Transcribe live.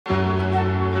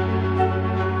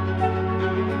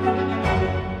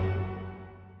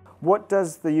What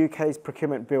does the UK's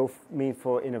procurement bill mean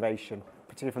for innovation,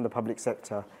 particularly from the public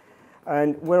sector?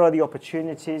 And where are the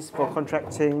opportunities for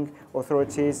contracting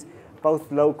authorities,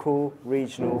 both local,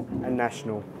 regional and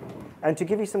national? And to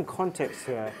give you some context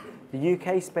here, the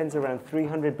UK spends around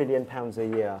 £300 billion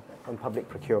a year on public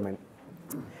procurement.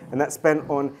 And that's spent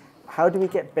on how do we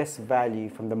get best value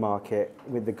from the market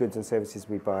with the goods and services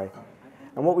we buy.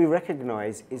 And what we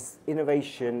recognise is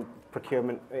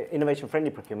innovation-friendly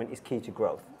procurement is key to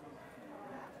growth.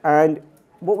 And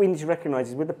what we need to recognise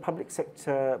is with the public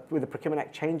sector, with the Procurement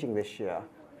Act changing this year,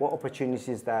 what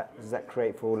opportunities does that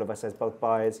create for all of us as both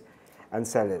buyers and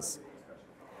sellers?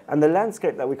 And the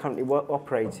landscape that we currently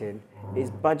operate in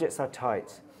is budgets are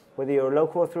tight. Whether you're a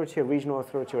local authority, a regional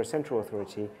authority, or a central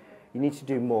authority, you need to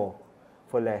do more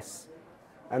for less.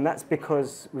 And that's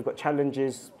because we've got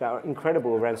challenges that are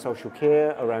incredible around social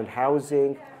care, around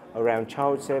housing, around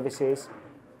child services,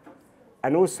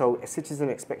 and also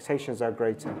citizen expectations are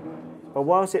greater. But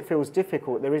whilst it feels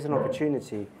difficult, there is an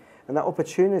opportunity. And that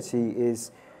opportunity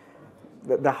is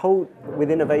that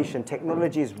with innovation,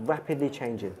 technology is rapidly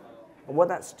changing. And what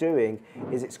that's doing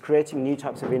is it's creating new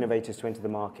types of innovators to enter the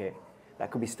market. That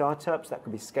could be startups, that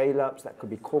could be scale-ups, that could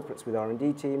be corporates with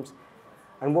R&D teams.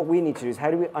 And what we need to do is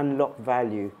how do we unlock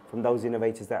value from those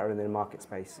innovators that are in the market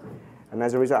space? And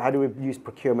as a result, how do we use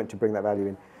procurement to bring that value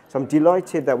in? So I'm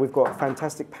delighted that we've got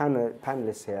fantastic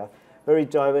panelists here, very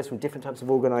diverse from different types of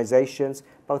organizations,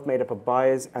 both made up of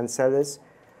buyers and sellers.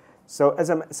 So as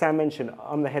Sam mentioned,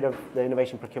 I'm the head of the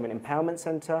Innovation Procurement Empowerment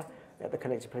Centre at the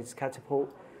Connected Places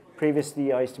Catapult.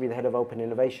 Previously, I used to be the head of Open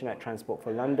Innovation at Transport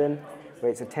for London,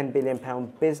 where it's a £10 billion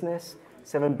business.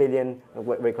 7 billion,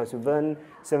 very close to Vernon,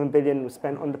 7 billion was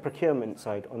spent on the procurement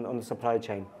side, on the supply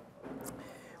chain.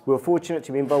 We were fortunate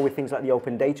to be involved with things like the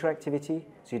open data activity,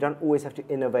 so you don't always have to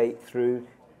innovate through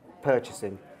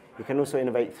purchasing. You can also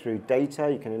innovate through data,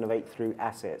 you can innovate through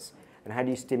assets, and how do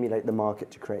you stimulate the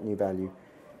market to create new value?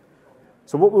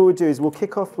 So what we will do is we'll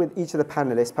kick off with each of the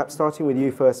panelists, perhaps starting with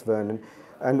you first, Vernon,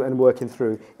 and working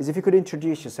through, is if you could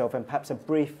introduce yourself and perhaps a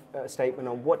brief statement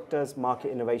on what does market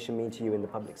innovation mean to you in the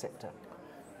public sector?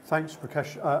 Thanks,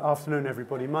 Rikesh. Afternoon,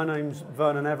 everybody. My name's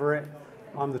Vernon Everitt.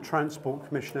 I'm the Transport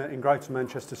Commissioner in Greater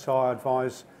Manchester, so I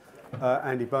advise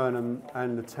Andy Burnham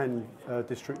and the 10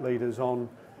 district leaders on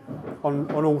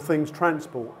all things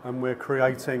transport, and we're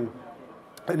creating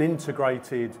an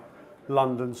integrated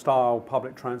London-style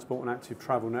public transport and active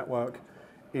travel network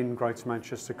in Greater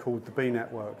Manchester called the B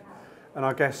Network. And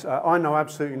I guess I know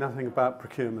absolutely nothing about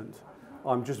procurement.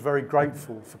 I'm just very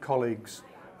grateful for colleagues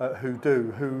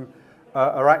who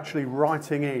are actually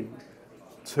writing in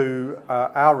to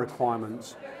our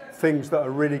requirements things that are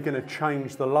really going to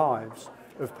change the lives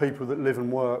of people that live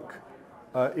and work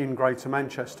in Greater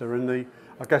Manchester. And I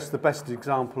guess the best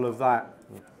example of that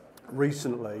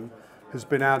recently has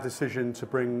been our decision to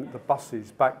bring the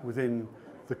buses back within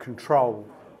the control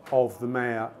of the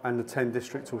Mayor and the 10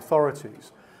 district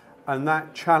authorities. And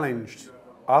that challenged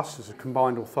us as a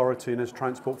combined authority and as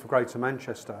Transport for Greater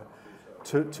Manchester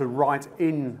to write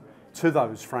in to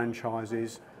those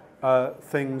franchises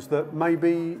things that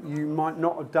maybe you might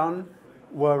not have done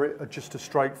were it just a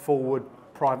straightforward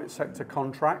private sector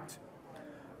contract.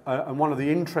 And one of the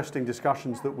interesting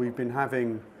discussions that we've been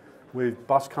having with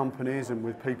bus companies and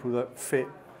with people that fit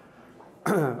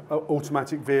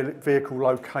automatic vehicle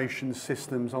location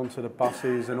systems onto the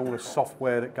buses and all the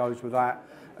software that goes with that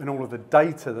and all of the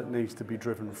data that needs to be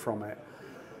driven from it.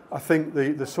 I think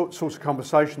the sorts of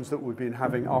conversations that we've been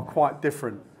having are quite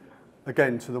different,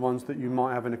 again, to the ones that you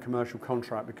might have in a commercial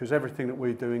contract, because everything that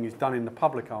we're doing is done in the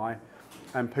public eye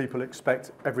and people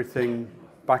expect everything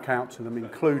back out to them,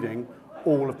 including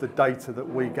all of the data that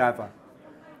we gather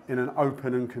in an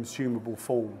open and consumable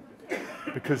form.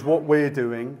 Because what we're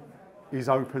doing is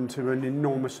open to an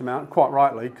enormous amount, quite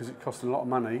rightly, because it costs a lot of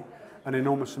money, an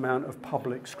enormous amount of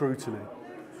public scrutiny.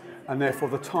 And therefore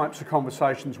the types of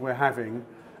conversations we're having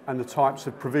and the types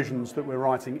of provisions that we're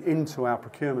writing into our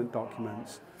procurement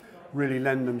documents really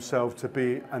lend themselves to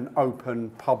be an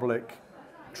open, public,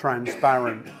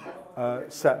 transparent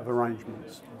set of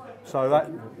arrangements. So that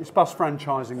it's bus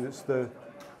franchising that's the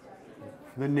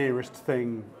nearest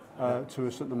thing to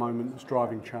us at the moment that's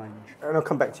driving change. And I'll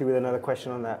come back to you with another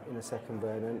question on that in a second,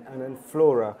 Vernon. And then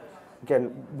Flora, again,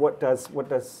 what does,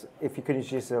 if you could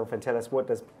introduce yourself and tell us what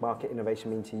does market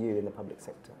innovation mean to you in the public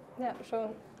sector? Yeah,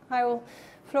 sure. Hi all.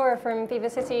 Flora from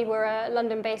VivaCity. We're a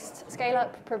London-based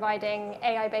scale-up providing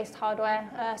AI-based hardware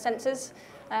sensors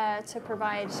to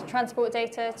provide transport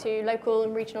data to local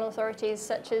and regional authorities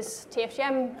such as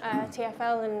TFGM,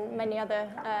 TfL and many other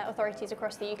authorities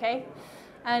across the UK.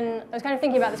 And I was kind of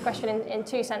thinking about this question in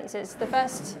two senses. The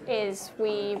first is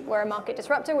we were a market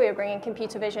disruptor. We were bringing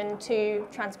computer vision to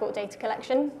transport data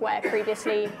collection, where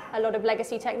previously a lot of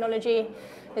legacy technology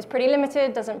is pretty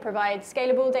limited, doesn't provide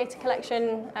scalable data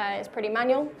collection, is pretty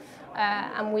manual.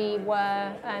 And we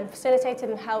were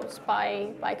facilitated and helped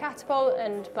by Catapult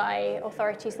and by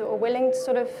authorities that were willing to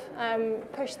sort of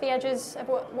push the edges of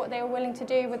what they were willing to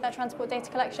do with that transport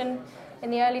data collection in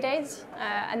the early days.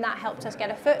 And that helped us get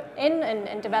a foot in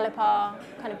and develop our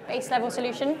kind of base level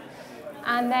solution.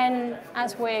 And then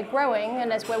as we're growing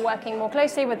and as we're working more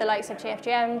closely with the likes of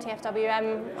TFGM,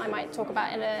 TFWM, I might talk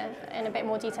about in a bit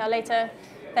more detail later,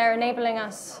 they're enabling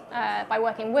us, by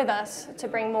working with us, to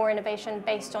bring more innovation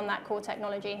based on that core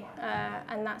technology.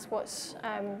 And that's what's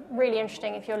really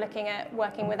interesting if you're looking at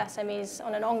working with SMEs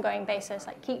on an ongoing basis,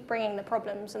 like keep bringing the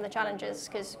problems and the challenges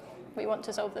because we want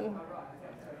to solve them.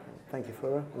 Thank you,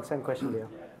 Flora. And same question, Leo.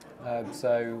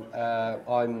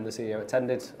 I'm the CEO at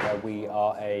Tended. We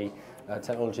are a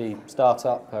technology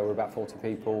startup. We're about 40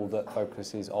 people that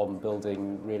focuses on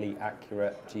building really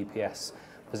accurate GPS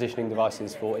positioning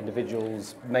devices for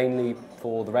individuals, mainly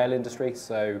for the rail industry.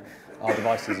 So our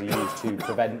devices are used to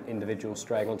prevent individuals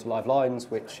straying onto live lines,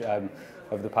 which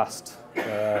over the past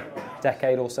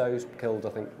decade or so has killed,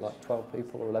 I think, like 12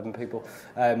 people or 11 people.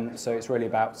 So it's really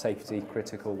about safety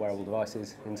critical wearable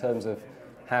devices. In terms of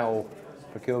how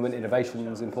procurement innovation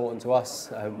is important to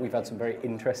us, we've had some very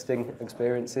interesting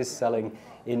experiences selling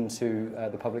into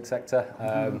the public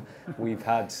sector. We've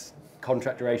had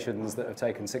contract durations that have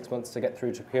taken 6 months to get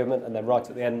through to procurement, and then right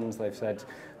at the end they've said,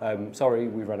 sorry,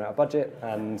 we've run out of budget,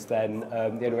 and then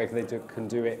the only way they can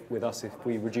do it with us if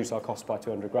we reduce our cost by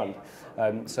 200 grand.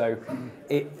 So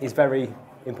it is very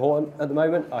important at the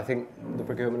moment. I think the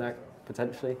Procurement Act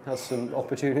potentially has some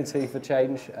opportunity for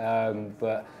change,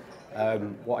 but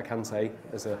what I can say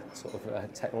as a sort of a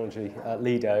technology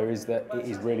leader is that it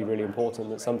is really, really important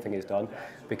that something is done,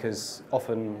 because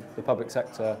often the public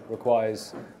sector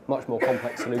requires much more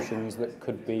complex solutions that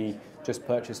could be just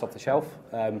purchased off the shelf,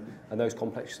 and those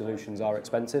complex solutions are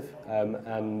expensive,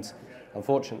 and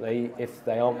unfortunately if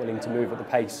they aren't willing to move at the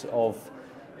pace of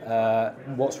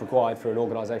what's required for an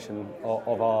organisation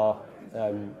of our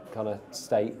kind of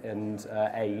state and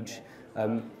age,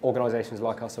 organisations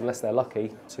like us, unless they're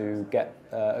lucky to get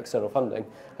external funding,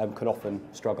 can often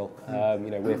struggle.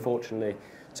 We're fortunately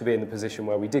to be in the position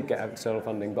where we did get external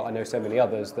funding, but I know so many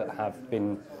others that have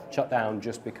been shut down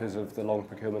just because of the long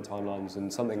procurement timelines,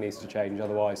 and something needs to change.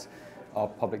 Otherwise, our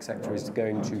public sector is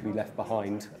going to be left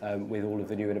behind with all of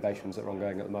the new innovations that are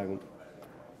ongoing at the moment.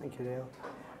 Thank you, Leo.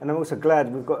 And I'm also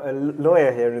glad we've got a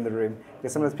lawyer here in the room,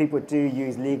 because sometimes people do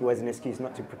use legal as an excuse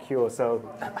not to procure. So,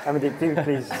 Amardeep,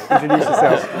 please introduce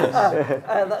yourself.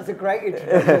 That's a great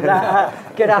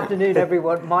introduction. Good afternoon,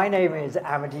 everyone. My name is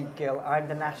Amardeep Gill. I'm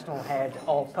the National Head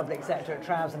of Public Sector at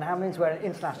Trowers and Hamlins. We're an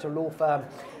international law firm,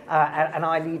 and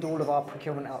I lead all of our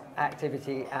procurement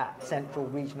activity at central,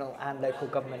 regional and local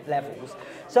government levels.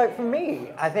 So for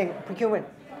me, I think procurement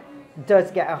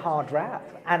does get a hard rap,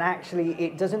 and actually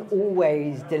it doesn't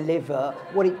always deliver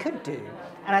what it could do.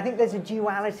 And I think there's a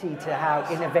duality to how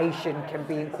innovation can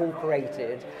be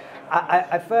incorporated.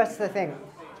 I think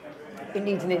it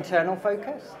needs an internal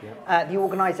focus. The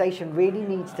organisation really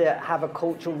needs to have a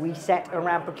cultural reset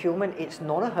around procurement. It's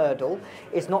not a hurdle,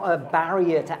 it's not a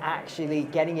barrier to actually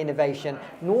getting innovation,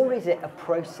 nor is it a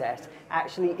process.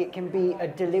 Actually, it can be a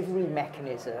delivery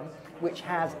mechanism which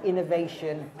has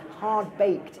innovation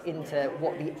hard-baked into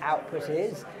what the output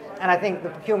is. And I think the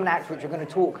Procurement Act, which we're going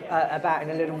to talk about in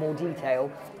a little more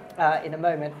detail in a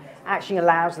moment, actually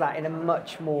allows that in a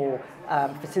much more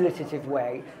facilitative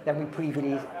way than we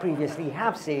previously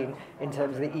have seen in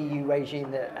terms of the EU regime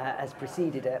that has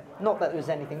preceded it. Not that there's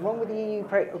anything wrong with the EU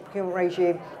procurement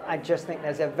regime, I just think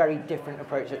there's a very different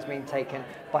approach that's being taken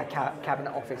by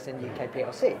Cabinet Office and UK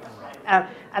PLC.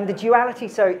 And the duality,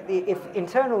 so if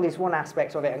internal is one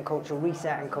aspect of it and cultural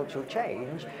reset and cultural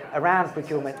change around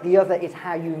procurement, the other is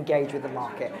how you engage with the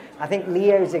market. I think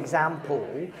Leo's example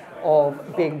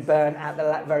of being burnt at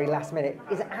the very last minute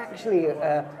is actually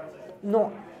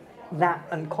not that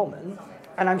uncommon,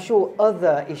 and I'm sure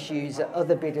other issues that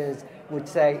other bidders would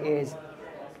say is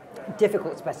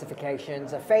difficult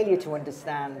specifications, a failure to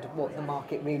understand what the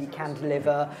market really can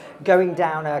deliver, going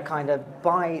down a kind of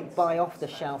buy off the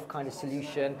shelf kind of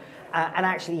solution, and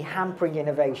actually hampering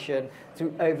innovation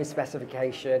through over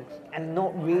specification and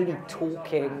not really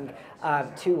talking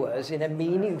to us in a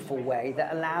meaningful way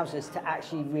that allows us to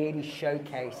actually really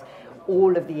showcase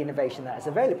all of the innovation that is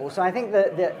available. So I think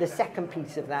that the second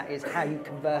piece of that is how you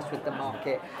converse with the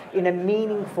market in a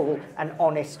meaningful and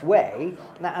honest way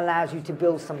that allows you to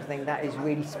build something that is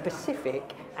really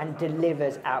specific and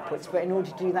delivers outputs. But in order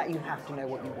to do that, you have to know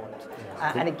what you want.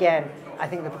 And again, I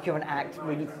think the Procurement Act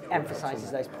really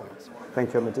emphasises those points.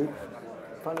 Thank you, Amardeep.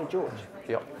 Finally, George.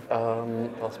 Yep.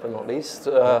 Last but not least,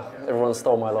 everyone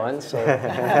stole my line, so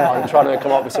I'm trying to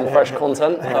come up with some fresh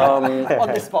content. On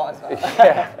the spot as well.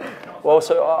 Yeah. Well,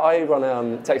 so I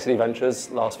run Tech City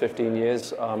Ventures last 15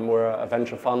 years. We're a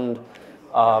venture fund,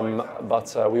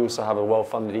 but we also have a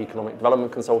well-funded economic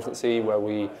development consultancy where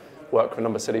we work with a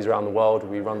number of cities around the world.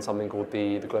 We run something called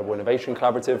the Global Innovation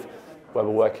Collaborative, where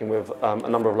we're working with a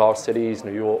number of large cities,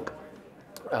 New York,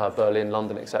 Berlin,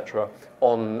 London, etc.,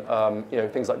 on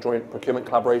things like joint procurement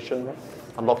collaboration,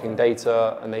 unlocking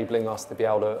data, enabling us to be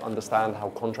able to understand how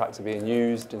contracts are being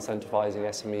used, incentivizing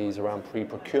SMEs around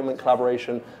pre-procurement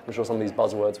collaboration. I'm sure some of these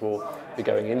buzzwords will be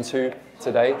going into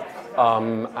today.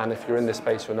 And if you're in this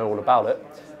space, you'll know all about it.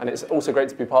 And it's also great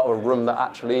to be part of a room that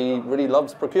actually really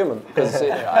loves procurement, because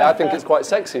I think it's quite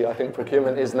sexy. I think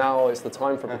procurement is now, it's the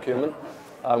time for procurement.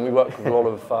 We work with a lot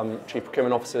of chief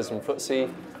procurement officers from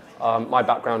FTSE. My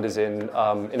background is in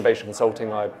innovation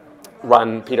consulting. I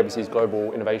ran PwC's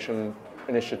Global Innovation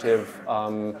Initiative,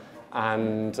 and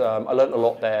I learned a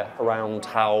lot there around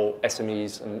how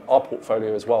SMEs and our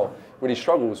portfolio as well really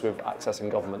struggles with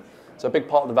accessing government. So a big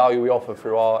part of the value we offer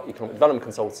through our economic development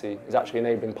consultancy is actually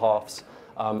enabling paths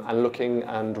and looking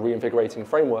and reinvigorating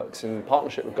frameworks in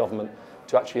partnership with government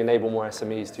to actually enable more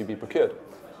SMEs to be procured.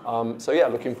 So yeah,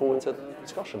 looking forward to the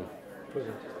discussion.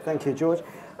 Brilliant. Thank you, George.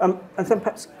 And then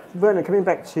perhaps, Vernon, coming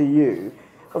back to you,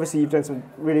 obviously you've done some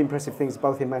really impressive things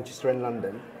both in Manchester and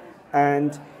London.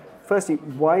 And firstly,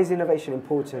 why is innovation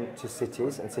important to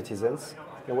cities and citizens?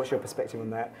 What's your perspective on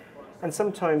that? And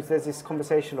sometimes there's this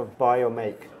conversation of buy or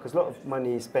make, because a lot of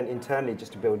money is spent internally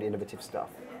just to build innovative stuff.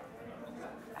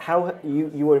 How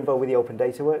you were involved with the open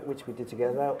data work, which we did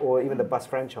together, or even the bus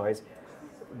franchise.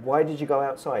 Why did you go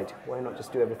outside? Why not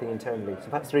just do everything internally? So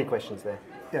perhaps 3 questions there.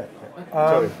 Yeah.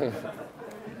 Sorry.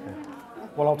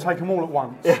 Well, I'll take them all at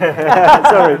once.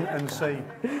 Sorry. And see.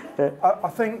 I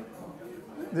think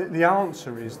the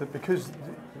answer is that because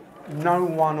no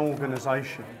one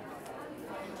organisation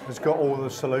has got all the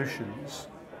solutions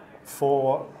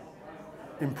for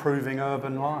improving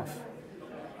urban life.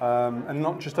 And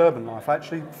not just urban life,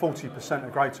 actually 40%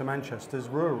 of Greater Manchester is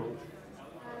rural.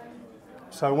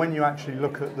 So when you actually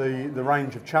look at the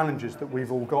range of challenges that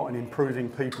we've all got in improving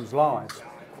people's lives,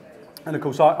 and of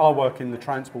course I work in the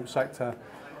transport sector,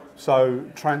 so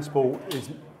transport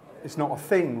is not a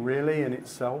thing really in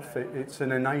itself, it's an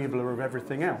enabler of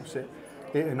everything else. It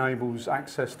enables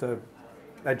access to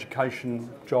education,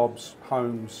 jobs,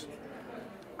 homes,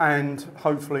 and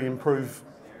hopefully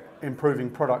improving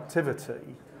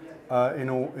productivity in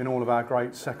all of our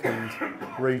great second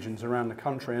regions around the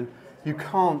country. And you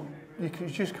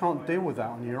just can't deal with that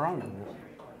on your own.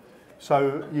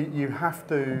 So you have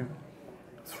to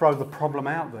throw the problem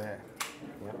out there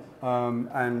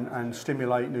and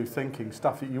stimulate new thinking,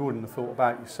 stuff that you wouldn't have thought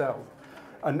about yourself.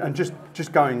 And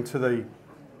just going to the,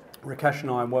 Rikesh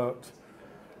and I worked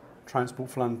Transport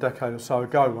for London a decade or so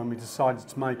ago when we decided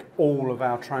to make all of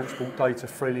our transport data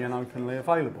freely and openly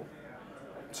available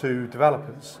to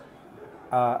developers.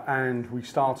 And we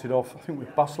started off, I think,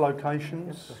 with bus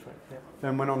locations. That's right, yeah.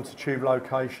 Then went on to tube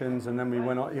locations, and then we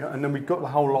went on, and then we got the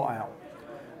whole lot out.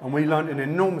 And we learned an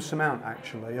enormous amount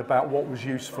actually about what was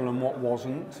useful and what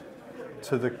wasn't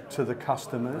to the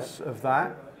customers of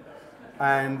that.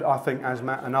 And I think as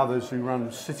Matt and others who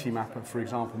run City Mapper, for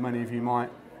example, many of you might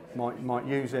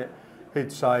use it,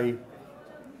 he'd say,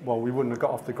 well, we wouldn't have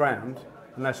got off the ground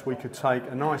unless we could take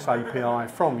a nice API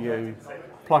from you,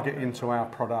 plug it into our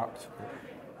product.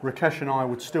 Rikesh and I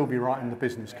would still be writing the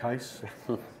business case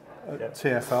at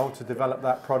TfL to develop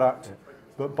that product,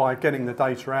 but by getting the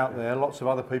data out there, lots of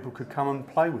other people could come and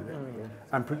play with it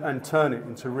and turn it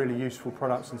into really useful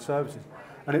products and services.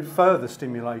 And it further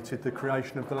stimulated the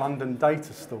creation of the London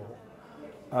Data Store,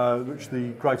 which the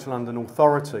Greater London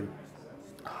Authority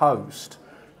host,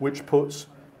 which puts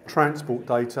transport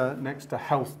data next to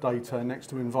health data, next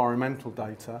to environmental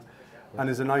data, and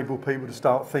has enabled people to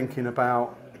start thinking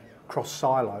about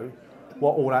cross-silo,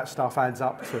 what all that stuff adds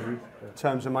up to in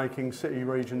terms of making city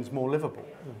regions more livable.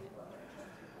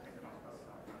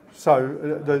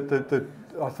 So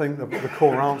I think the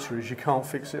core answer is you can't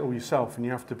fix it all yourself, and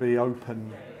you have to be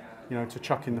open, to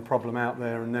chucking the problem out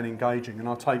there and then engaging. And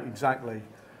I take exactly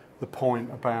the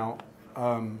point about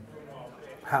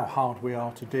how hard we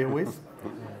are to deal with,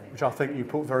 which I think you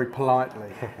put very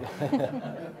politely.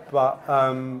 But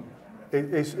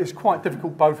It's quite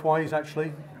difficult both ways,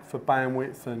 actually, for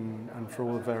bandwidth and for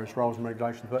all the various roles and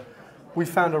regulations. But we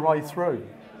found a way through.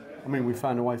 I mean, we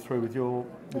found a way through with your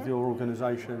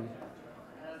organisation.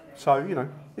 So, you know,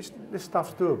 this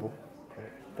stuff's doable.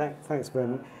 Thanks,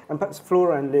 Vernon. And perhaps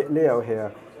Flora and Leo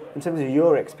here, in terms of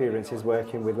your experiences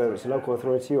working with whether it's a local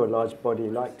authority or a large body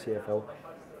like TfL,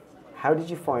 how did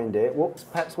you find it? What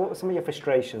were some of your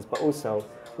frustrations, but also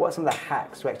what are some of the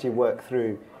hacks to actually work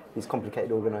through these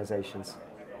complicated organisations?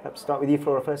 Perhaps start with you,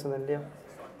 Flora, first, and then Leo.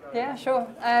 Yeah, sure.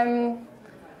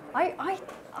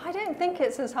 I don't think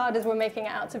it's as hard as we're making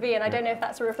it out to be, and I don't know if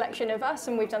that's a reflection of us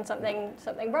and we've done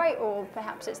something right, or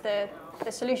perhaps it's the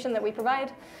solution that we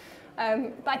provide.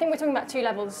 But I think we're talking about two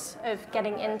levels of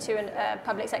getting into a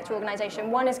public sector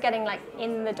organisation. One is getting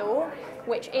in the door,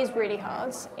 which is really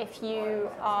hard if you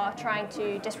are trying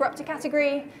to disrupt a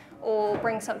category or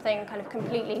bring something kind of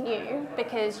completely new,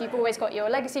 because you've always got your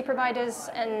legacy providers,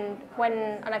 and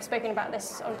I've spoken about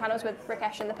this on panels with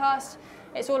Rikesh in the past,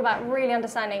 it's all about really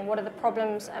understanding what are the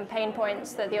problems and pain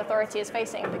points that the authority is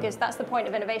facing, because that's the point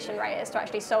of innovation, right, is to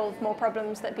actually solve more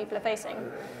problems that people are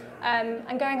facing.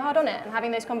 And going hard on it and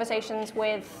having those conversations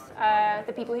with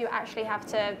the people who actually have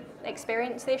to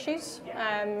experience the issues,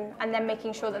 and then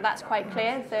making sure that that's quite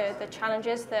clear, the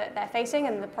challenges that they're facing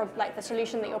and the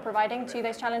solution that you're providing to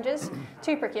those challenges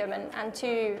to procurement and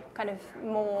to kind of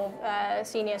more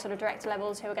senior sort of director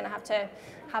levels who are going to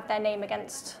have their name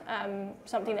against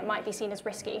something that might be seen as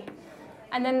risky.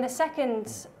 And then the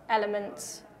second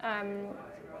element,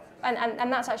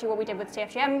 and that's actually what we did with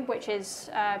TFGM, which is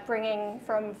bringing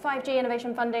from 5G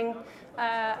innovation funding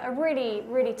a really,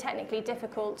 really technically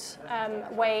difficult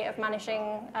way of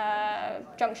managing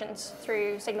junctions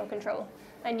through signal control,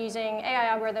 and using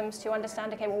AI algorithms to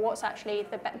understand, okay, well, what's actually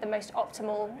the most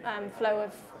optimal flow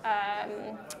of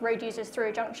road users through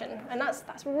a junction. And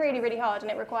that's really, really hard,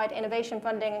 and it required innovation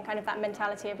funding and kind of that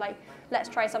mentality of let's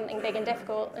try something big and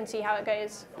difficult and see how it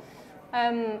goes.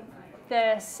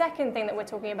 The second thing that we're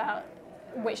talking about,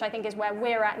 which I think is where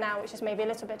we're at now, which is maybe a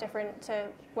little bit different to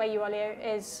where you are, Leo,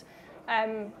 is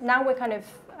now we're kind of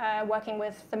working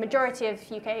with the majority of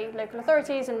UK local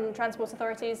authorities and transport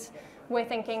authorities. We're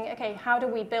thinking, okay, how do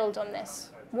we build on this?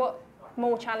 What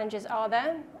more challenges are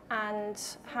there? And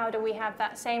how do we have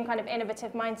that same kind of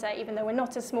innovative mindset, even though we're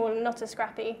not as small and not as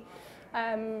scrappy,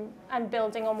 and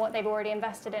building on what they've already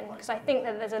invested in? Because I think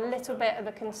that there's a little bit of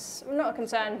not a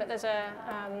concern, but there's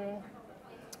a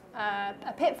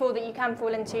pitfall that you can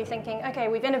fall into thinking, okay,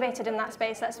 we've innovated in that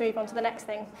space, let's move on to the next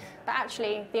thing. But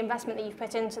actually, the investment that you've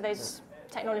put into those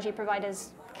technology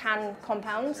providers can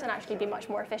compound and actually be much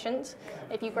more efficient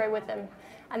if you grow with them.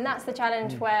 And that's the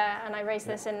challenge where, and I raised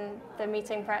this in the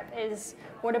meeting prep, is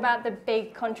what about the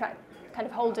big contract kind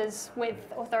of holders with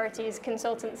authorities,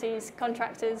 consultancies,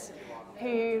 contractors,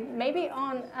 who maybe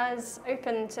aren't as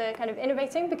open to kind of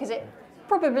innovating because it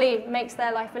probably makes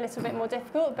their life a little bit more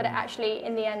difficult, but it actually,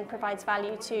 in the end, provides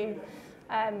value to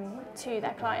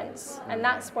their clients. And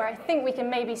that's where I think we can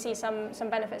maybe see some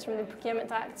benefits from the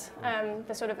Procurement Act,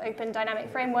 the sort of open dynamic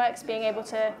frameworks, being able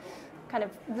to kind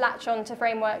of latch on to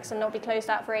frameworks and not be closed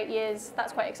out for 8 years.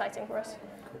 That's quite exciting for us.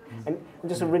 And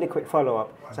just a really quick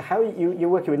follow-up. So how you're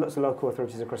working with lots of local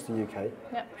authorities across the UK.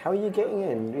 Yep. How are you getting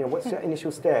in? You know, what's your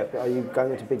initial step? Are you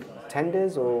going into big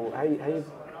tenders, or how are you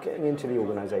getting into the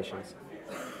organisations?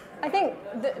 I think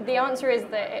the answer is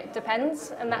that it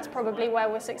depends, and that's probably where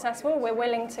we're successful. We're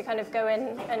willing to kind of go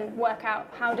in and work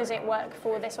out how does it work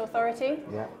for this authority,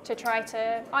 to try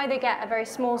to either get a very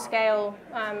small scale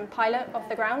pilot off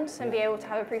the ground and be able to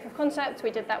have a proof of concept. We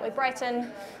did that with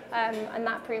Brighton, and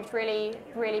that proved really,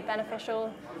 really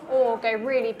beneficial. Or go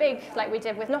really big, like we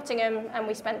did with Nottingham, and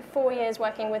we spent 4 years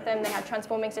working with them. They had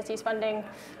Transforming Cities funding,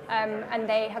 and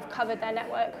they have covered their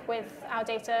network with our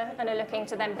data and are looking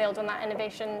to then build on that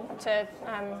innovation to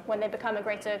when they become a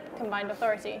greater combined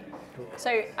authority.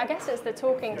 So I guess it's the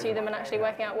talking to them and actually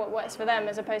working out what works for them,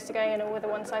 as opposed to going in all with a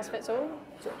one-size-fits-all.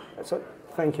 So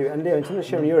thank you. And Leo, in terms of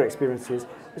sharing your experiences,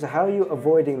 so how are you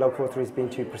avoiding local authorities being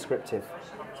too prescriptive?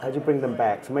 How do you bring them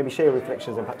back? So maybe share your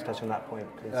reflections and perhaps touch on that point,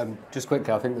 please. Just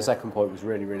quickly, I think the second point was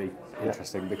really, really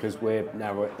interesting, because we're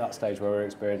at that stage where we're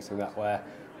experiencing that, where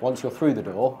once you're through the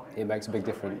door, it makes a big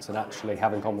difference, and actually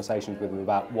having conversations with them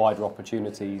about wider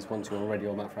opportunities once you're already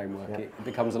on that framework, it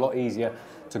becomes a lot easier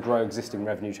to grow existing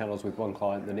revenue channels with one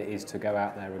client than it is to go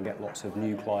out there and get lots of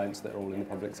new clients that are all in the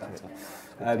public sector.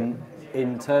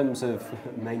 In terms of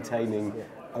maintaining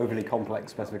overly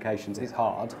complex specifications, it's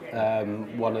hard.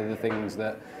 One of the things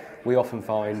that we often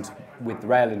find with the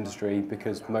rail industry,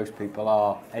 because most people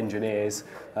are engineers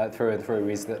through and through,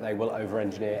 is that they will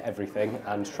over-engineer everything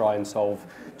and try and solve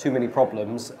too many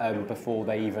problems before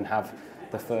they even have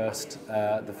the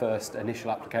first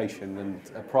initial application. And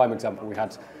a prime example we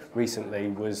had recently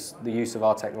was the use of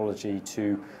our technology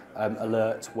to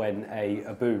alert when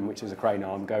a boom, which is a crane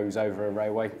arm, goes over a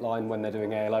railway line when they're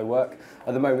doing ALO work.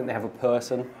 At the moment they have a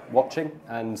person watching,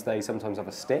 and they sometimes have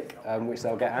a stick which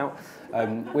they'll get out.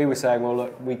 We were saying, well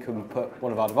look, we can put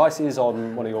one of our devices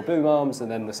on one of your boom arms,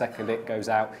 and then the second it goes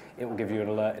out, it will give you an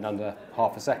alert in under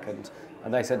half a second.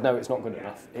 And they said, no, it's not good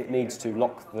enough. It needs to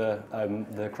lock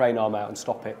the crane arm out and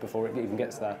stop it before it even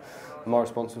gets there. And my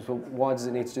response was, well, why does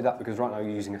it need to do that? Because right now you're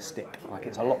using a stick. Like,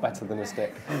 it's a lot better than a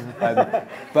stick. But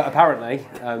apparently,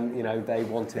 you know, they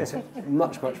wanted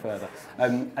much, much further.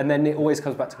 And then it always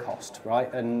comes back to cost,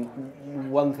 right? And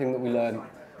one thing that we learned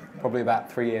probably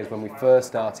about 3 years when we first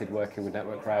started working with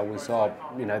Network Rail was,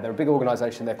 you know, they're a big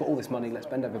organisation, they've got all this money, let's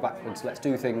bend over backwards, let's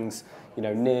do things, you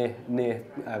know, near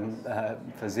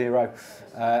for zero.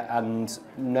 And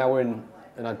now we're in,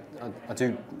 and I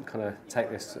do kind of take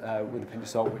this with a pinch of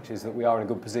salt, which is that we are in a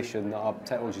good position, that our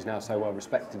technology is now so well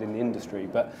respected in the industry,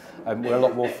 but we're a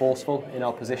lot more forceful in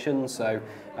our position. So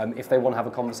if they want to have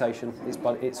a conversation,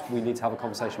 we need to have a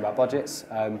conversation about budgets.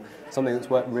 Something that's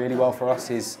worked really well for us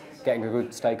is getting a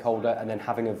good stakeholder and then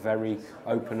having a very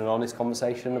open and honest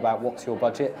conversation about what's your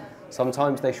budget.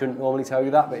 Sometimes they shouldn't normally tell you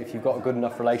that, but if you've got a good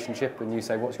enough relationship and you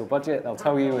say, what's your budget, they'll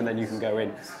tell you, and then you can go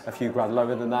in a few grand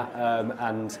lower than that.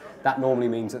 And that normally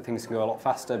means that things can go a lot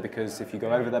faster, because if you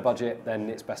go over their budget, then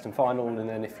it's best and final, and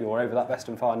then if you're over that best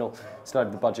and final, instead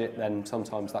of the budget, then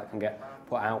sometimes that can get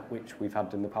put out, which we've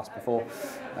had in the past before.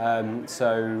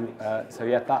 So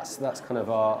yeah, that's kind of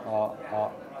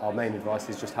our main advice,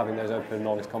 is just having those open and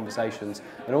honest conversations,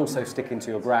 and also sticking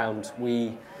to your ground.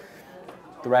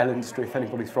 The rail industry, if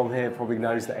anybody's from here, probably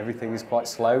knows that everything is quite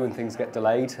slow and things get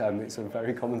delayed. It's a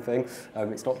very common thing.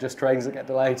 It's not just trains that get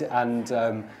delayed. And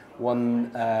a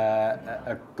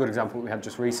good example we had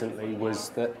just recently was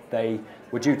that they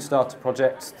were due to start a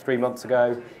project 3 months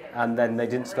ago, and then they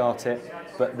didn't start it,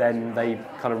 but then they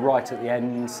kind of right at the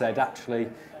end said, actually,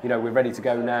 you know, we're ready to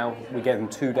go now. We gave them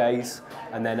 2 days,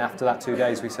 and then after that 2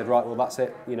 days we said, right, well that's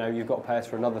it, you know, you've got to pay us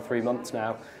for another 3 months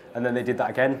now. And then they did that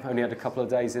again, only had a couple of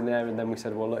days in there, and then we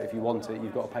said, well look, if you want it,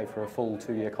 you've got to pay for a full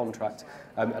 2-year contract.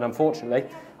 And unfortunately,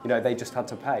 you know, they just had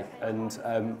to pay. And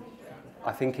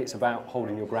I think it's about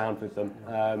holding your ground with them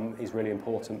is really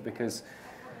important, because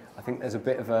I think there's a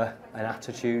bit of an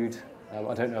attitude,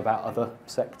 I don't know about other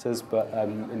sectors, but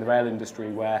in the rail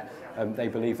industry, where they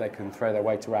believe they can throw their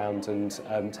weight around and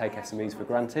take SMEs for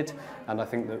granted. And I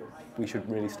think that we should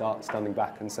really start standing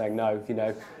back and saying, no, you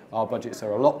know, our budgets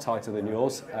are a lot tighter than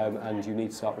yours, and you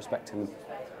need to start respecting them.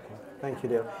 Thank you,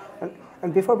 Dale.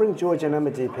 And before I bring George and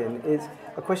Amardeep in, is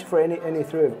a question for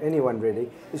anyone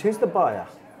really, is who's the buyer?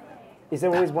 Is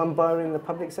there always one buyer in the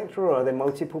public sector, or are there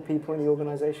multiple people in the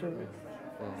organisation?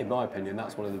 In my opinion,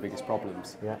 that's one of the biggest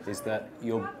problems, yeah. Is that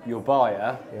your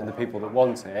buyer, yeah, and the people that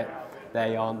want it,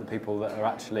 they aren't the people that are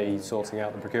actually sorting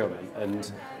out the procurement. And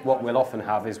what we'll often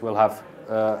have is we'll have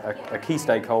a key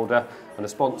stakeholder and a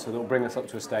sponsor that will bring us up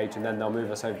to a stage, and then they'll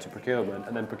move us over to procurement,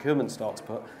 and then procurement starts to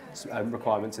put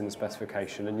requirements in the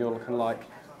specification, and you're looking like,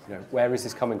 you know, where is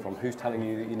this coming from? Who's telling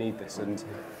you that you need this? And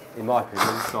in my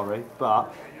opinion, sorry,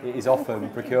 but it is often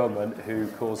procurement who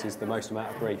causes the most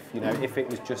amount of grief. You know, if it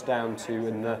was just down to,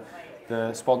 and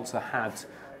the sponsor had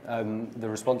the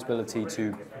responsibility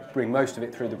to bring most of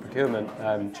it through the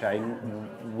procurement chain,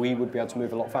 we would be able to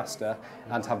move a lot faster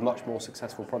and have much more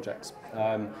successful projects.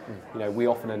 You know, we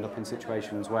often end up in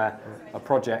situations where a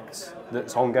project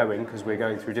that's ongoing, because we're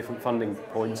going through different funding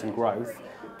points and growth,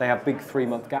 they have big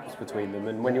 3-month gaps between them,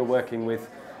 and when you're working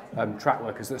with track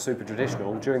workers that are super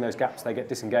traditional, during those gaps they get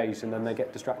disengaged and then they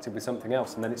get distracted with something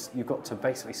else, and then you've got to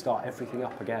basically start everything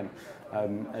up again.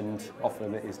 And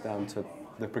often it is down to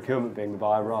the procurement being the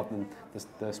buyer rather than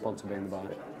the sponsor being the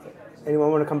buyer.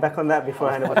 Anyone want to come back on that before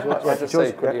I hand over to George? I just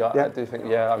say quickly, I do think,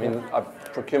 I mean,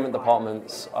 procurement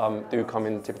departments do come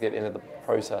in typically at the end of the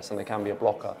process, and they can be a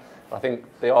blocker. I think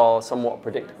they are somewhat a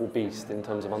predictable beast in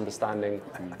terms of understanding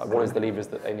what is the levers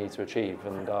that they need to achieve.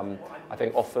 And I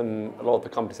think often a lot of the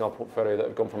companies in our portfolio that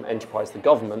have gone from enterprise to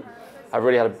government have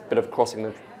really had a bit of crossing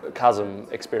the chasm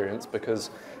experience,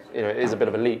 because, you know, it is a bit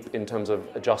of a leap in terms of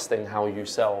adjusting how you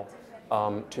sell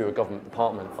to a government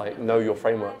department. Like, know your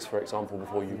frameworks, for example,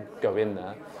 before you go in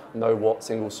there. Know what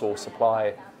single source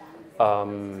supply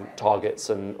targets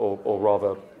or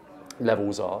rather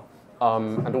levels are.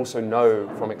 And also know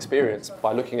from experience,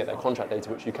 by looking at their contract data,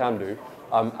 which you can do,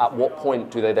 at what point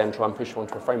do they then try and push you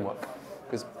onto a framework?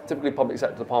 Because typically public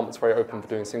sector departments are very open for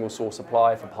doing single source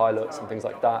supply for pilots and things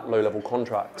like that, low-level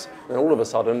contracts. And all of a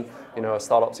sudden, a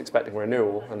startup's expecting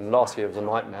renewal, and last year was a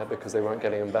nightmare because they weren't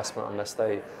getting investment unless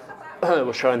they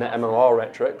were showing their MOR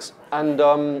metrics, and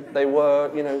they were,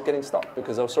 getting stuck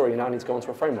because, oh, sorry, you now need to go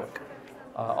onto a framework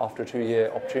after a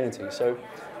 2-year opportunity. So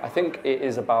I think it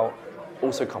is about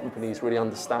also companies really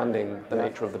understanding the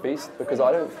nature of the beast, because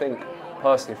I don't think,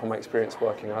 personally, from my experience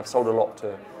working, I've sold a lot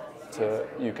to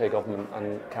UK government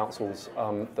and councils,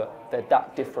 that they're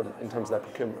that different in terms of their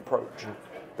procurement approach.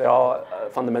 They are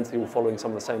fundamentally all following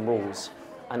some of the same rules,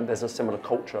 and there's a similar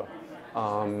culture.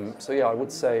 So yeah, I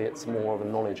would say it's more of a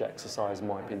knowledge exercise, in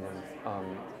my opinion.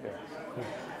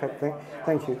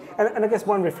 Thank you. And I guess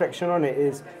one reflection on it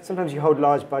is sometimes you hold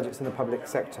large budgets in the public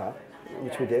sector,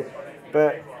 which we did,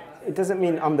 but it doesn't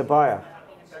mean I'm the buyer.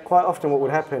 Quite often what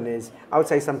would happen is I would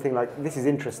say something like, this is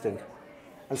interesting.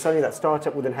 And suddenly that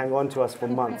startup would then hang on to us for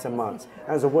months and months. And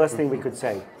that's the worst thing we could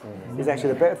say. Is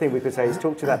actually the better thing we could say is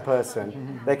talk to that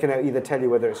person. They can either tell you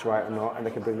whether it's right or not, and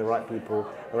they can bring the right people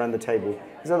around the table.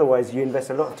 Because otherwise you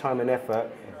invest a lot of time and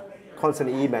effort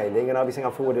constantly emailing, and I'll be saying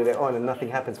I forwarded it on and nothing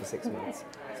happens for 6 months.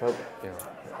 So, yeah.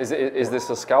 Is this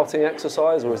a scouting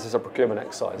exercise or is this a procurement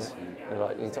exercise?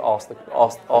 You need to ask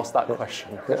that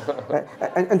question.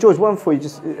 and George, one for you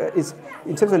is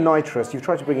in terms of nitrous, you've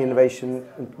tried to bring innovation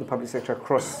in the public sector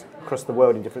across the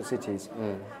world in different cities.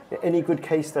 Any good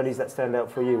case studies that stand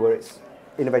out for you where it's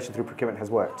innovation through procurement has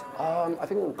worked? I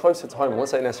think closer to home, I won't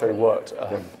say it necessarily worked,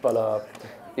 but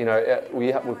we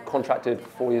were contracted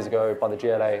 4 years ago by the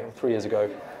GLA, 3 years ago,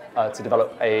 to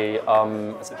develop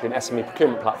essentially an SME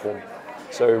procurement platform.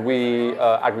 So we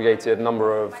aggregated a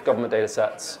number of government data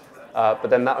sets, but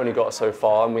then that only got us so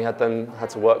far, and we had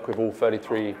to work with all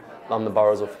 33 London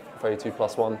boroughs of 32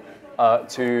 plus 1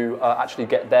 to actually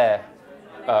get their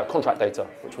contract data,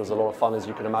 which was a lot of fun, as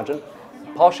you can imagine.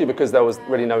 Partially because there was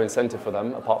really no incentive for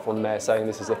them, apart from their saying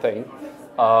this is a thing,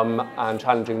 and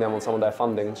challenging them on some of their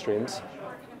funding streams.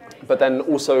 But then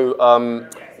also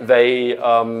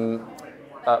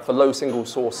for low single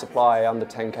source supply under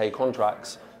 10K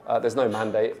contracts, there's no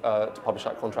mandate to publish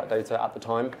that contract data at the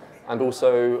time, and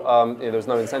also there's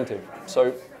no incentive.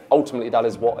 So ultimately that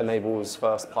is what enables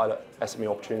first pilot SME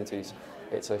opportunities.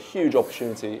 It's a huge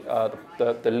opportunity.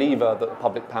 The lever that the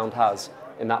public pound has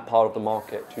in that part of the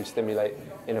market to stimulate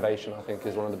innovation, I think,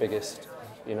 is one of the biggest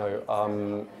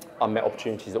unmet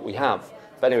opportunities that we have.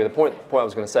 But anyway, the point I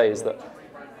was going to say is that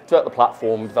developed the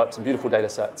platform, developed some beautiful data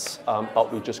sets,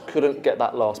 but we just couldn't get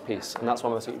that last piece. And that's why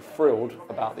I'm absolutely thrilled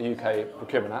about the UK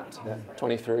Procurement Act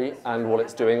 23 and what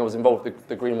it's doing. I was involved with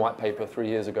the Green White Paper 3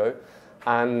 years ago,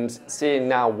 and seeing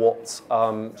now what,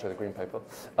 the Green Paper,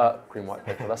 Green White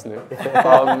Paper, that's new,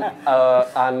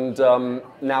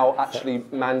 now actually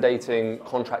mandating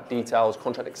contract details,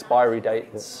 contract expiry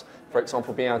dates, for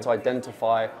example, being able to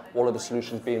identify what are the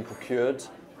solutions being procured.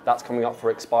 That's coming up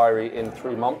for expiry in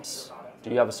 3 months. Do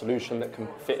you have a solution that can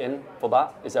fit in for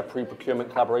that? Is there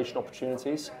pre-procurement collaboration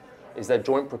opportunities? Is there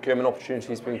joint procurement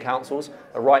opportunities between councils?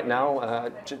 Right now,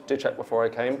 did check before I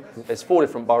came, there's 4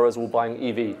 different boroughs all buying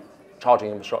EV charging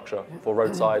infrastructure for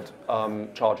roadside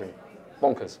charging.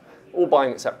 Bonkers. All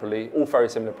buying it separately, all very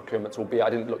similar procurements, albeit I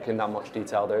didn't look in that much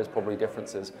detail, there is probably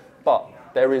differences. But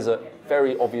there is a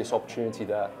very obvious opportunity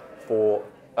there for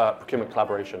procurement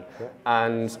collaboration.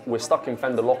 And we're stuck in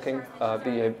vendor locking.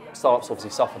 The startups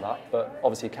obviously suffer that, but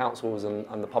obviously councils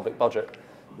and the public budget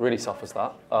really suffers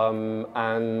that.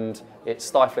 And it's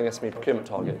stifling SME procurement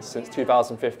targets. Since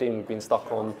 2015, we've been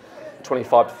stuck on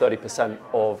 25 to 30%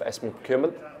 of SME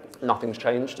procurement. Nothing's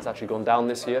changed. It's actually gone down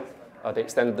this year. They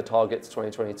extended the target to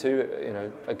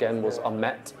 2022. Again, was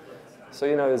unmet. So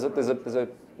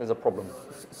there's a problem.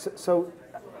 So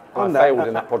I failed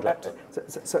in that project.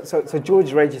 So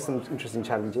George raises some interesting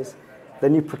challenges. The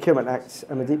new Procurement Act,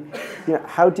 Amardeep,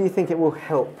 how do you think it will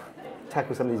help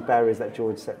tackle some of these barriers that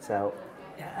George sets out?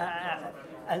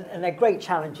 And they're great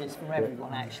challenges from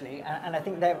everyone, actually. And I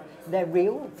think they're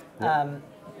real,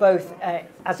 both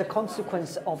as a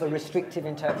consequence of a restrictive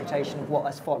interpretation of what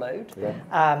has followed,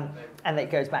 and it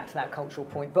goes back to that cultural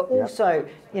point, but also,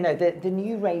 the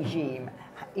new regime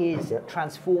is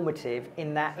transformative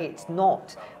in that it's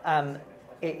not,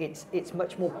 it's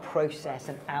much more process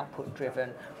and output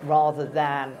driven rather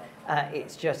than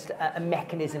it's just a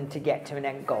mechanism to get to an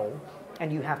end goal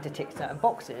and you have to tick certain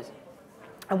boxes.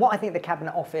 And what I think the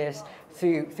Cabinet Office,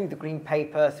 through the Green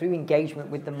Paper, through engagement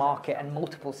with the market and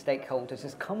multiple stakeholders,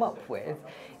 has come up with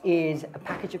is a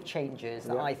package of changes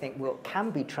that I think can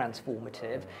be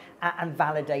transformative and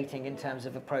validating in terms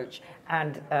of approach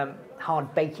and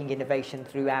hard baking innovation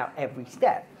throughout every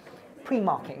step.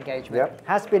 pre-market engagement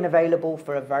has been available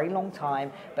for a very long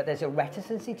time, but there's a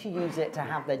reticency to use it to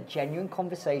have the genuine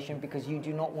conversation because you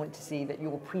do not want to see that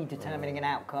you're predetermining an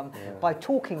outcome by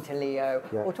talking to Leo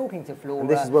or talking to Flora. And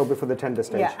this is well before the tender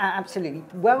stage. Yeah, absolutely.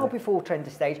 Well before tender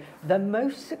stage. The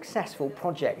most successful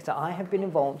projects that I have been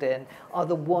involved in are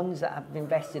the ones that have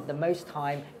invested the most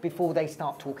time before they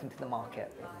start talking to the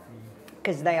market.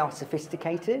 Because they are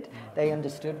sophisticated, they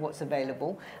understood what's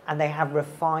available, and they have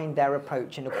refined their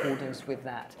approach in accordance with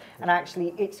that. And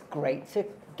actually, it's great to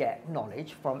get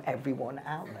knowledge from everyone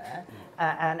out there.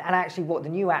 And actually, what the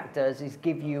new Act does is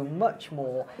give you a much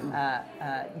more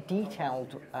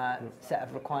detailed set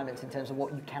of requirements in terms of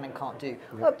what you can and can't do,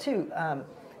 up to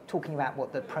talking about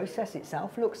what the process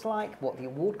itself looks like, what the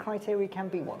award criteria can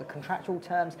be, what the contractual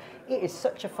terms. It is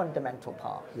such a fundamental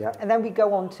part. And then we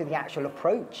go on to the actual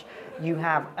approach. You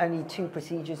have only 2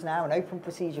 procedures now, an open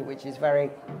procedure, which is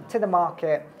very to the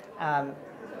market,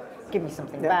 give me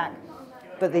something back.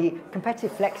 But the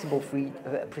competitive flexible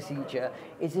procedure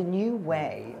is a new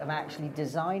way of actually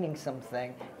designing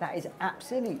something that is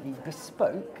absolutely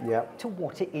bespoke to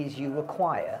what it is you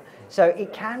require. So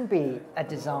it can be a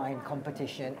design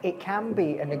competition, it can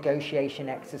be a negotiation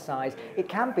exercise, it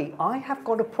can be, I have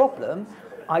got a problem,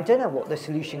 I don't know what the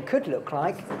solution could look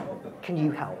like, can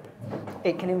you help?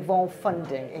 It can involve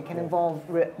funding, it can involve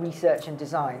research and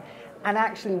design. And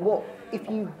actually if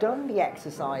you've done the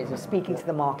exercise of speaking to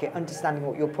the market, understanding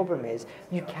what your problem is,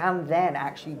 you can then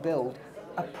actually build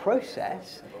a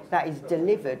process that is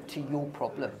delivered to your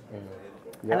problem.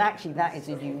 And actually that is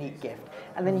a unique gift.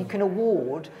 And then you can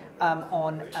award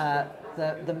on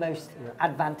the most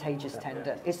advantageous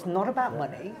tender. It's not about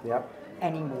money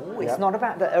anymore. It's not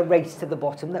about a race to the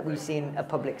bottom that we've seen a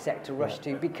public sector rush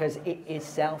to because it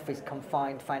itself is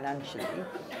confined financially.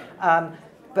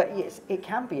 But it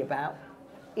can be about,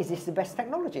 is this the best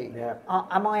technology?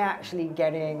 Am I actually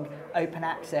getting open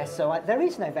access so there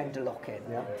is no vendor lock-in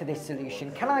to this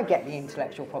solution? Can I get the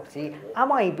intellectual property?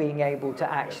 Am I being able to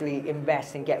actually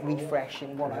invest and get refresh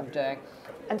in what I'm doing?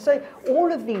 And so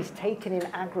all of these taken in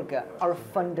aggregate are a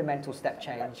fundamental step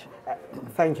change.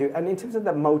 Thank you. And in terms of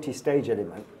the multi-stage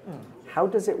element, how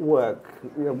does it work?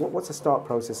 What's the start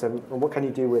process and what can you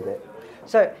do with it?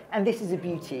 So, and this is the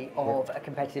beauty of a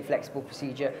competitive flexible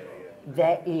procedure.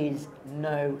 There is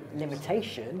no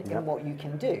limitation in what you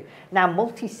can do. Now,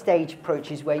 multi-stage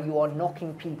approaches where you are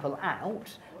knocking people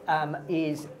out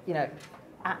is,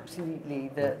 absolutely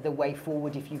the way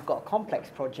forward if you've got a complex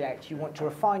project, you want to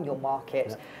refine your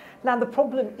market. Now, the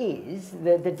problem is,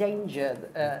 the danger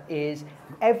is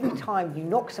every time you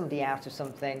knock somebody out of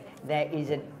something, there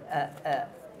is a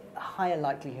higher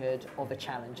likelihood of a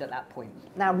challenge at that point.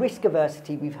 Now, risk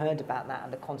aversity, we've heard about that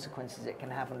and the consequences it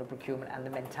can have on the procurement and the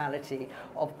mentality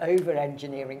of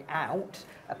over-engineering out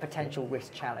a potential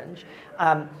risk challenge.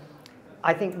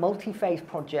 I think multi-phase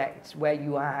projects where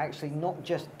you are actually not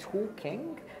just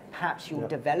talking, perhaps you're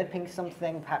developing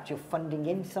something, perhaps you're funding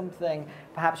in something,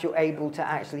 perhaps you're able to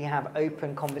actually have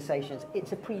open conversations.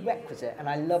 It's a prerequisite, and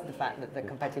I love the fact that the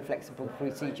competitive flexible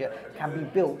procedure can be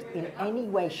built in any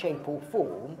way, shape or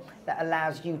form that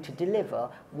allows you to deliver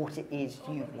what it is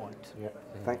you want.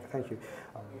 Thank you.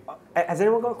 Has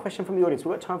anyone got a question from the audience?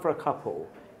 We've got time for a couple.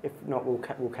 If not,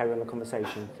 we'll carry on the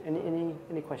conversation.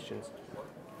 Any questions?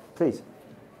 Please.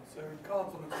 So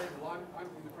cards on the table, I'm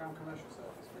from the Crown Commercial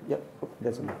Service. Yep,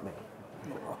 there's a mic.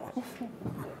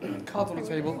 Cards on the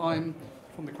table, I'm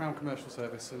from the Crown Commercial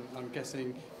Service, and I'm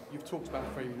guessing you've talked about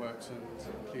frameworks and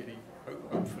clearly,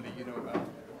 hopefully, you know about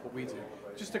what we do.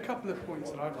 Just a couple of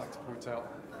points that I'd like to point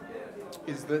out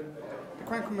is that the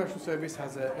Crown Commercial Service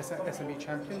has a SME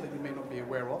champion that you may not be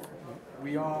aware of.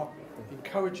 We are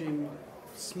encouraging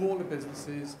smaller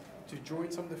businesses to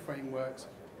join some of the frameworks,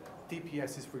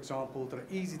 DPSs, for example, that are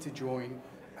easy to join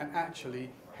and actually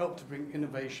help to bring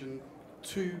innovation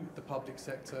to the public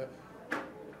sector.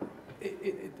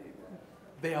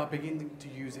 They are beginning to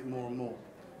use it more and more.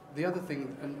 The other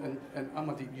thing, and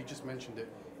Amardeep, you just mentioned it,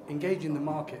 engaging the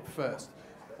market first.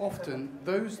 Often,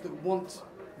 those that want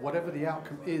whatever the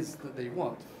outcome is that they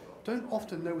want don't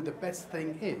often know what the best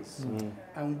thing is.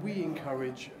 And we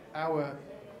encourage our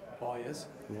buyers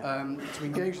to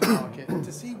engage the market and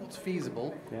to see what's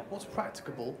feasible, what's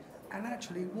practicable, and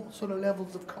actually what sort of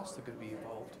levels of cost are going to be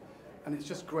involved. And it's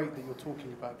just great that you're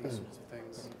talking about these sorts of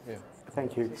things.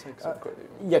 Thank you.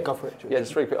 Go for it. George.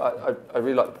 Just very quick. I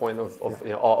really like the point of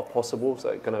art of possible.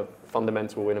 So kind of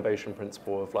fundamental innovation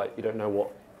principle of like you don't know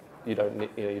what you don't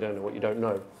you don't know what you don't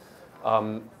know.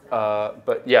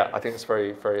 But yeah, I think it's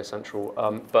very very essential.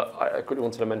 But I quickly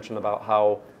wanted to mention about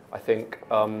how I think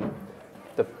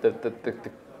the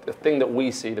the thing that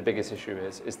we see the biggest issue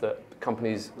is that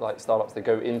companies like startups, they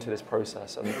go into this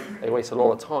process and they waste a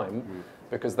lot of time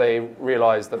because they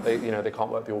realise that they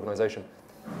can't work the organisation.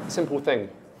 Simple thing,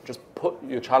 just put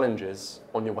your challenges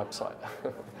on your website.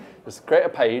 Just create a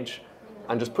page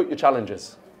and just put your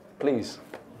challenges, please.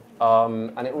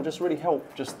 And it will just really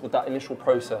help just with that initial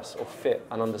process of fit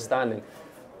and understanding.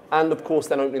 And of course,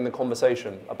 then opening the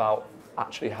conversation about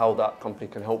actually how that company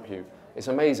can help you. It's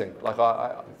amazing. Like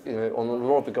on a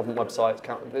lot of the government websites,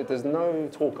 there's no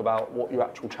talk about what your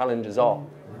actual challenges are.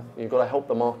 You've got to help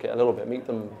the market a little bit, meet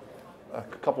them a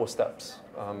couple of steps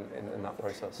in that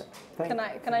process. Can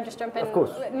I just jump in? Of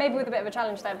course. Maybe with a bit of a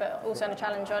challenge there, but also a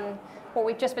challenge on what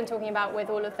we've just been talking about with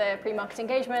all of the pre-market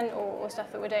engagement or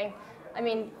stuff that we're doing. I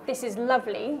mean, this is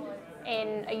lovely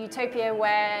in a utopia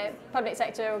where public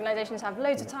sector organisations have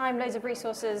loads of time, loads of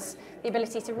resources, the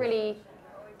ability to really,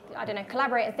 I don't know,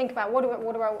 collaborate and think about what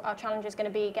are our challenges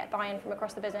going to be, get buy-in from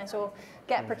across the business, or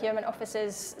get procurement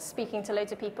officers speaking to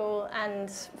loads of people and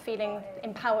feeling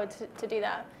empowered to do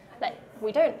that. Like,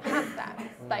 we don't have that.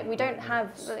 Like, we don't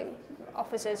have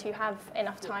officers who have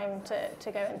enough time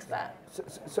to go into that.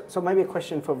 So maybe a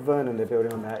question for Vernon, the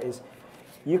building on that, is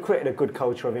you created a good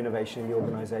culture of innovation in the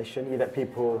organisation. You let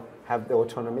people have the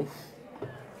autonomy.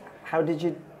 How did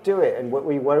you do it, and what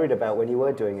were you worried about when you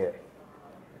were doing it?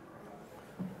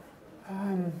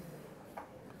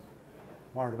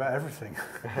 Worried about everything,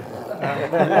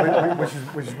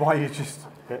 which is why you just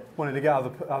wanted to get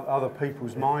other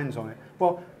people's minds on it.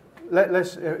 Well,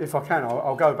 let's, if I can,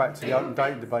 I'll go back to the open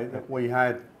data debate that we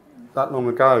had that long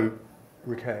ago,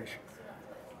 Rikesh.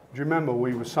 Do you remember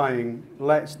we were saying,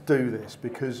 let's do this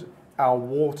because our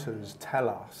waters tell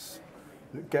us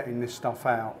that getting this stuff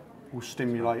out will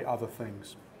stimulate other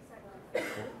things.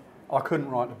 I couldn't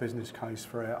write the business case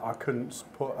for it. I couldn't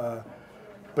put a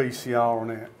BCR on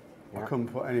it. I couldn't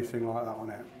put anything like that on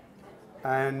it.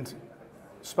 And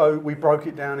so we broke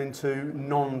it down into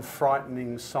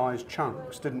non-frightening sized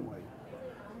chunks, didn't we?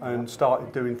 And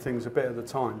started doing things a bit at a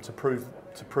time to prove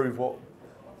what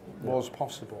was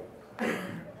possible.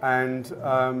 And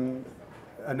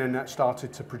then that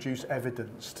started to produce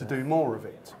evidence to do more of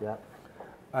it. Yeah.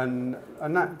 And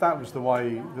that was the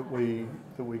way that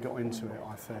we got into it,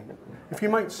 I think. If you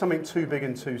make something too big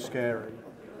and too scary,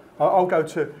 I'll go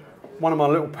to one of my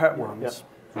little pet ones.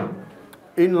 Yep.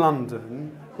 In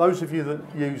London, those of you that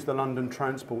use the London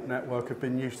Transport Network have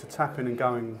been used to tapping and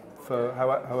going for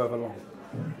however long.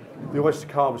 The Oyster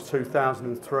card was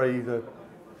 2003, the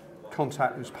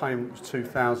contactless payment was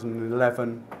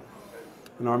 2011.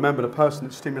 And I remember the person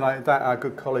that stimulated that, our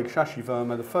good colleague Shashi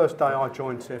Verma, the first day I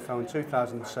joined TfL in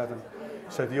 2007,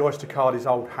 said the Oyster card is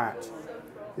old hat.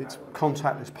 It's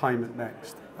contactless payment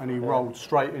next. And he rolled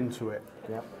straight into it.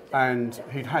 Yep. And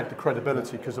he'd had the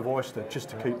credibility because of Oyster just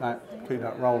to keep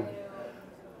that rolling.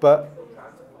 But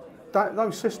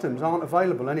those systems aren't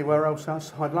available anywhere else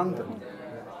outside London.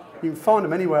 You can find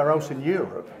them anywhere else in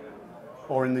Europe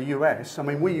or in the US. I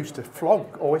mean, we used to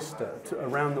flog Oyster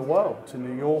around the world, to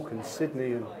New York and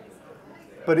Sydney,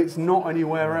 but it's not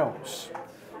anywhere else.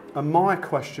 And my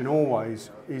question always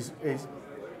is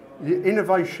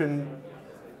innovation,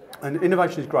 and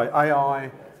innovation is great.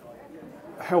 AI,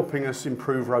 helping us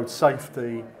improve road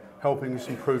safety, helping us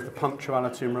improve the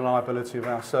punctuality and reliability of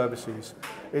our services.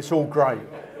 It's all great,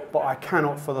 but I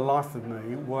cannot for the life of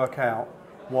me work out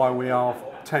why we are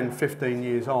 10, 15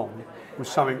 years on with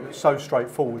something that's so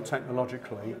straightforward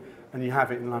technologically, and you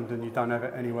have it in London, you don't have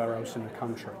it anywhere else in the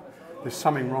country. There's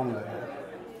something wrong there.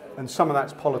 And some of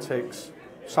that's politics,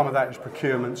 some of that is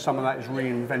procurement, some of that is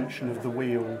reinvention of the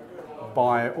wheel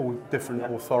by all different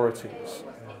authorities.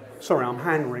 Sorry, I'm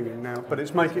hand-wringing now, but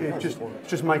it's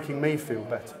just making me feel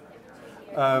better.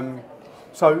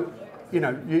 So, you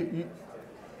know,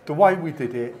 the way we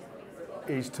did it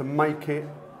is to make it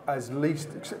as least,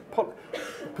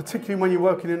 particularly when you're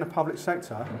working in the public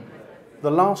sector,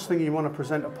 the last thing you want to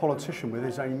present a politician with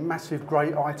is a massive,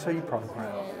 great IT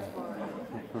program.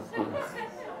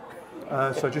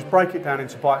 So just break it down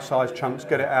into bite-sized chunks,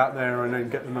 get it out there, and then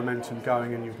get the momentum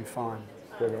going, and you'll be fine.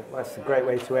 Brilliant. Well, that's a great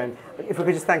way to end. If we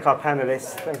could just thank our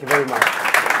panellists. Thank you very much.